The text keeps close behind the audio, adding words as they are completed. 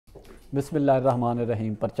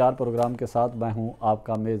बिस्मिल्लाहिर्रहमानिर्रहीम। प्रचार प्रोग्राम के साथ मैं हूं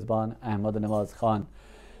आपका मेज़बान अहमद नवाज़ ख़ान।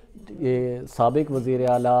 ये साबिक़ वज़ीर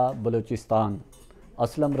आला बलूचिस्तान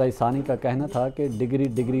असलम रईसानी का कहना था कि डिग्री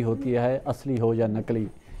डिग्री होती है, असली हो या नकली।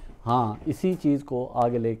 हाँ, इसी चीज़ को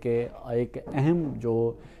आगे लेके एक अहम जो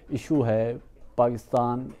इशू है,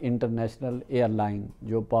 पाकिस्तान इंटरनेशनल एयरलाइन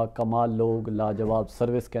जो कमाल लोग लाजवाब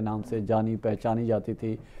सर्विस के नाम से जानी पहचानी जाती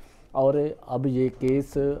थी, और अब ये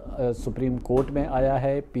केस सुप्रीम कोर्ट में आया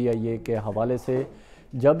है PIA के हवाले से।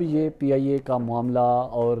 जब ये PIA का मामला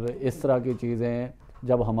और इस तरह की चीज़ें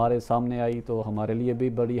जब हमारे सामने आई तो हमारे लिए भी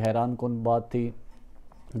बड़ी हैरान कुन बात थी।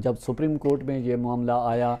 जब सुप्रीम कोर्ट में ये मामला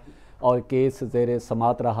आया और केस ज़ेर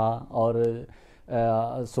समात रहा, और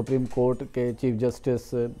सुप्रीम कोर्ट के चीफ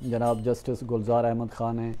जस्टिस जनाब जस्टिस गुलजार अहमद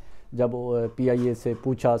ख़ान ने जब PIA से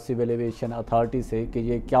पूछा, सिविल एविएशन अथॉरिटी से, कि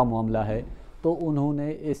ये क्या मामला है, तो उन्होंने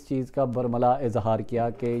इस चीज़ का बरमला इजहार किया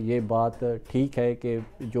कि ये बात ठीक है कि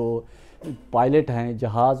जो पायलट हैं,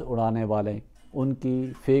 जहाज़ उड़ाने वाले,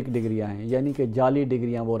 उनकी फ़ेक डिग्रियां हैं, यानी कि जाली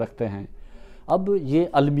डिग्रियां वो रखते हैं। अब ये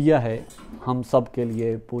अलमिया है हम सब के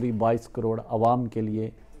लिए, पूरी 22 करोड़ आवाम के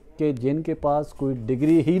लिए, कि जिनके पास कोई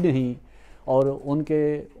डिग्री ही नहीं और उनके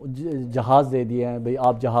जहाज़ दे दिए हैं, भाई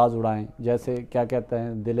आप जहाज़ उड़ाएं। जैसे क्या कहते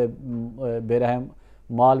हैं, दिल बेरहम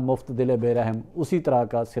माल मुफ्त दिल बेरहम, उसी तरह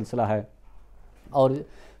का सिलसिला है। और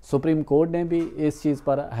सुप्रीम कोर्ट ने भी इस चीज़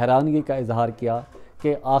पर हैरानगी का इजहार किया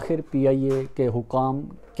कि आखिर PIA के हुकाम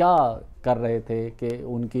क्या कर रहे थे, कि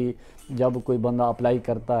उनकी जब कोई बंदा अप्लाई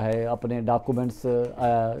करता है, अपने डॉक्यूमेंट्स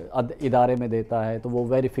इदारे में देता है, तो वो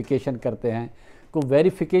वेरिफिकेशन करते हैं। तो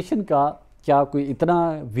वेरिफिकेशन का क्या कोई इतना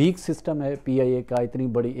वीक सिस्टम है PIA का, इतनी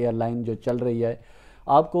बड़ी एयरलाइन जो चल रही है।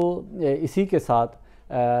 आपको इसी के साथ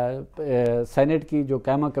सेनेट की जो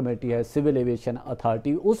कैमा कमेटी है, सिविल एविएशन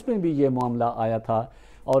अथॉरिटी, उसमें भी ये मामला आया था,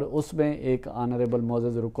 और उसमें एक ऑनरेबल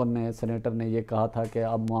मोअज़्ज़ज़ रुकन ने, सेनेटर ने ये कहा था कि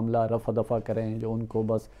अब मामला रफ़ा दफ़ा करें, जो उनको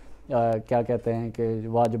बस क्या कहते हैं कि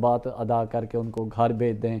वाजिबात अदा करके उनको घर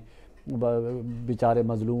भेज दें, बेचारे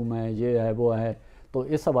मज़लूम हैं, ये है वो है। तो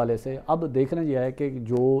इस हवाले से अब देखना यह है कि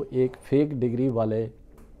जो एक फ़ेक डिग्री वाले,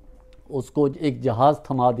 उसको एक जहाज़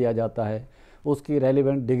थमा दिया जाता है, उसकी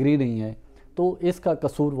रेलिवेंट डिग्री नहीं है, तो इसका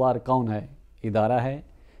कसूरवार कौन है? इदारा है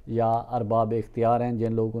या अरबाब इख्तियार हैं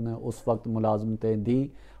जिन लोगों ने उस वक्त मुलाजमतें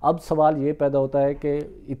दी? अब सवाल ये पैदा होता है कि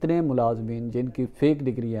इतने मुलाजमीन जिनकी फ़ेक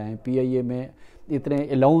डिग्रियाँ हैं, PIA में इतने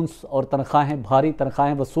अलाउंस और तनख्वाहें, भारी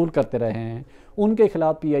तनख्वाहें वसूल करते रहे हैं, उनके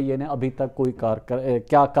ख़िलाफ़ PIA ने अभी तक कोई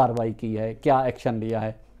क्या कार्रवाई की है, क्या एक्शन लिया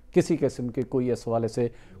है? किसी किस्म के कोई इस हवाले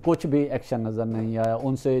से कुछ भी एक्शन नज़र नहीं आया।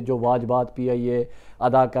 उनसे जो वाजबात PIA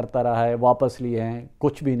अदा करता रहा है, वापस लिए हैं,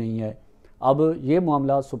 कुछ भी नहीं है। अब ये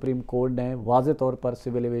मामला सुप्रीम कोर्ट ने वाज़े तौर पर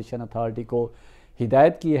सिविल एविएशन अथॉरिटी को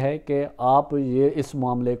हिदायत की है कि आप ये इस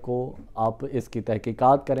मामले को आप इसकी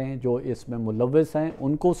तहकीकात करें, जो इसमें मुलव्विस हैं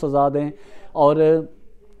उनको सज़ा दें, और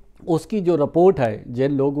उसकी जो रिपोर्ट है,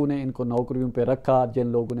 जिन लोगों ने इनको नौकरियों पे रखा,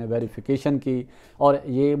 जिन लोगों ने वेरिफिकेशन की, और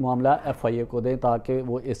ये मामला FIA को दें ताकि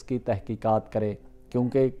वो इसकी तहकीकात करे।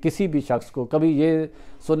 क्योंकि किसी भी शख्स को कभी ये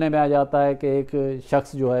सुनने में आ जाता है कि एक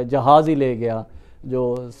शख्स जो है जहाज़ ही ले गया,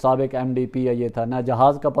 जो साबिक MD PIA था, ना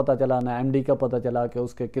जहाज़ का पता चला, ना MD का पता चला कि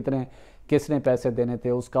उसके किसने पैसे देने थे,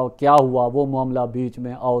 उसका क्या हुआ, वो मामला बीच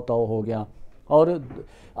में आओ ताओ हो गया। और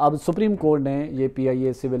अब सुप्रीम कोर्ट ने ये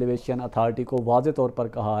PIA सिविल एविएशन अथॉरिटी को वाज़े तौर पर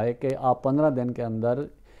कहा है कि आप 15 दिन के अंदर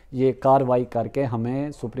ये कार्रवाई करके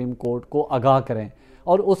हमें सुप्रीम कोर्ट को आगाह करें,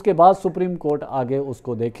 और उसके बाद सुप्रीम कोर्ट आगे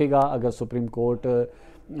उसको देखेगा। अगर सुप्रीम कोर्ट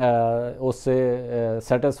उससे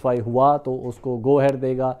सेटिस्फाई हुआ तो उसको गो हेड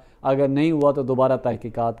देगा, अगर नहीं हुआ तो दोबारा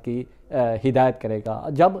तहकीकात की हिदायत करेगा।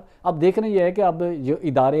 अब देखना यह है कि अब जो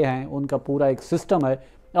इदारे हैं उनका पूरा एक सिस्टम है,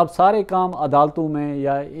 अब सारे काम अदालतों में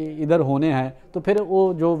या इधर होने हैं, तो फिर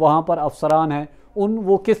वो जो वहाँ पर अफसरान हैं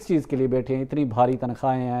वो किस चीज़ के लिए बैठे हैं? इतनी भारी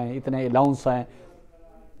तनख्वाहें हैं, इतने अलाउंस हैं,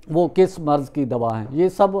 वो किस मर्ज़ की दवा हैं? ये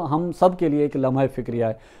सब हम सब के लिए एक लम्हा फ़िक्रिया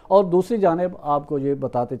है। और दूसरी जानिब आपको ये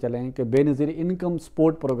बताते चलें कि बेनज़ीर इनकम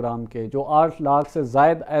सपोर्ट प्रोग्राम के जो 8 लाख से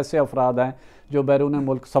ज़ायद ऐसे अफराद हैं जो बैरून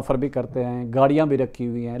मुल्क सफ़र भी करते हैं, गाड़ियाँ भी रखी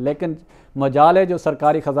हुई हैं, लेकिन मजाल है जो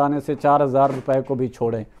सरकारी ख़जाने से 4000 रुपये को भी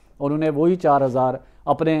छोड़ें, उन्होंने वही 4000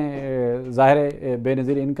 अपने ज़ाहिर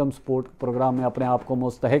बेनज़ीर इनकम सपोर्ट प्रोग्राम में अपने आप को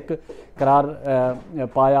मुस्तहिक करार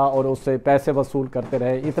पाया, और उससे पैसे वसूल करते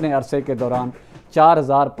रहे। इतने अरसे के दौरान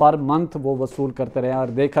 4000 पर मंथ वो वसूल करते रहे, और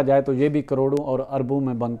देखा जाए तो ये भी करोड़ों और अरबों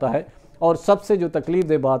में बनता है। और सबसे जो तकलीफ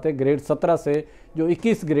दे बात है, ग्रेड 17 से जो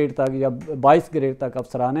 21 ग्रेड तक या 22 ग्रेड तक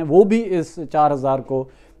अफसरान हैं, वो भी इस 4000 को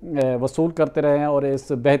वसूल करते रहे हैं और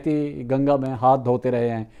इस बहती गंगा में हाथ धोते रहे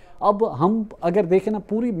हैं। अब हम अगर देखें ना,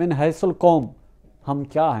 पूरी मिनहैसुल कौम हम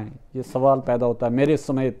क्या हैं, ये सवाल पैदा होता है मेरे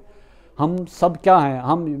समेत। हम सब क्या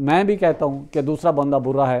हैं? मैं भी कहता हूँ कि दूसरा बंदा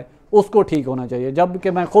बुरा है, उसको ठीक होना चाहिए,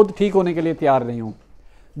 जबकि मैं खुद ठीक होने के लिए तैयार नहीं हूँ।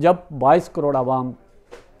 जब 22 करोड़ आवाम,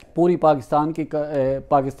 पूरी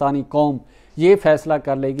पाकिस्तानी कौम ये फ़ैसला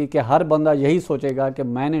कर लेगी कि हर बंदा यही सोचेगा कि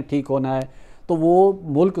मैंने ठीक होना है, तो वो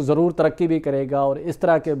मुल्क ज़रूर तरक्की भी करेगा और इस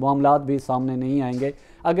तरह के मामलात भी सामने नहीं आएंगे।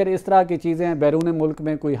 अगर इस तरह की चीज़ें बैरून मुल्क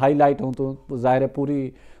में कोई हाईलाइट हों तो ज़ाहिर है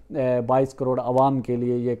पूरी 22 करोड़ आवाम के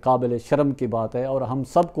लिए ये काबिल शर्म की बात है। और हम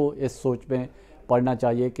सबको इस सोच में पढ़ना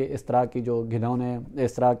चाहिए कि इस तरह की जो घिनौने,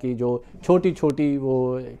 इस तरह की जो छोटी छोटी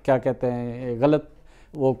वो क्या कहते हैं गलत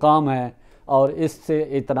वो काम है, और इससे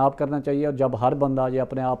इज्तनाब करना चाहिए। और जब हर बंदा ये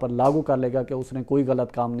अपने आप पर लागू कर लेगा कि उसने कोई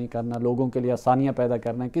गलत काम नहीं करना, लोगों के लिए आसानियाँ पैदा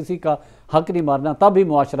करना है, किसी का हक नहीं मारना, तब ही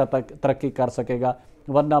मुआशरा तक तरक्की कर सकेगा।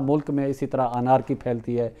 वरना मुल्क में इसी तरह अनारकी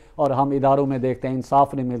फैलती है और हम इदारों में देखते हैं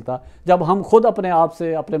इंसाफ नहीं मिलता। जब हम खुद अपने आप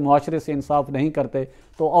से, अपने मुआशरे से इंसाफ नहीं करते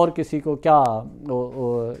तो और किसी को क्या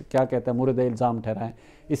कहते हैं मुर्द इल्ज़ाम ठहराएं।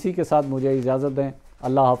 इसी के साथ मुझे इजाज़त दें।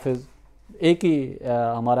 अल्लाह हाफिज़।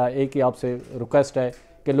 हमारा एक ही आपसे रिक्वेस्ट है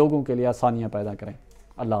कि लोगों के लिए आसानियाँ पैदा करें।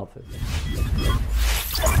 अल्लाह हाफिज़।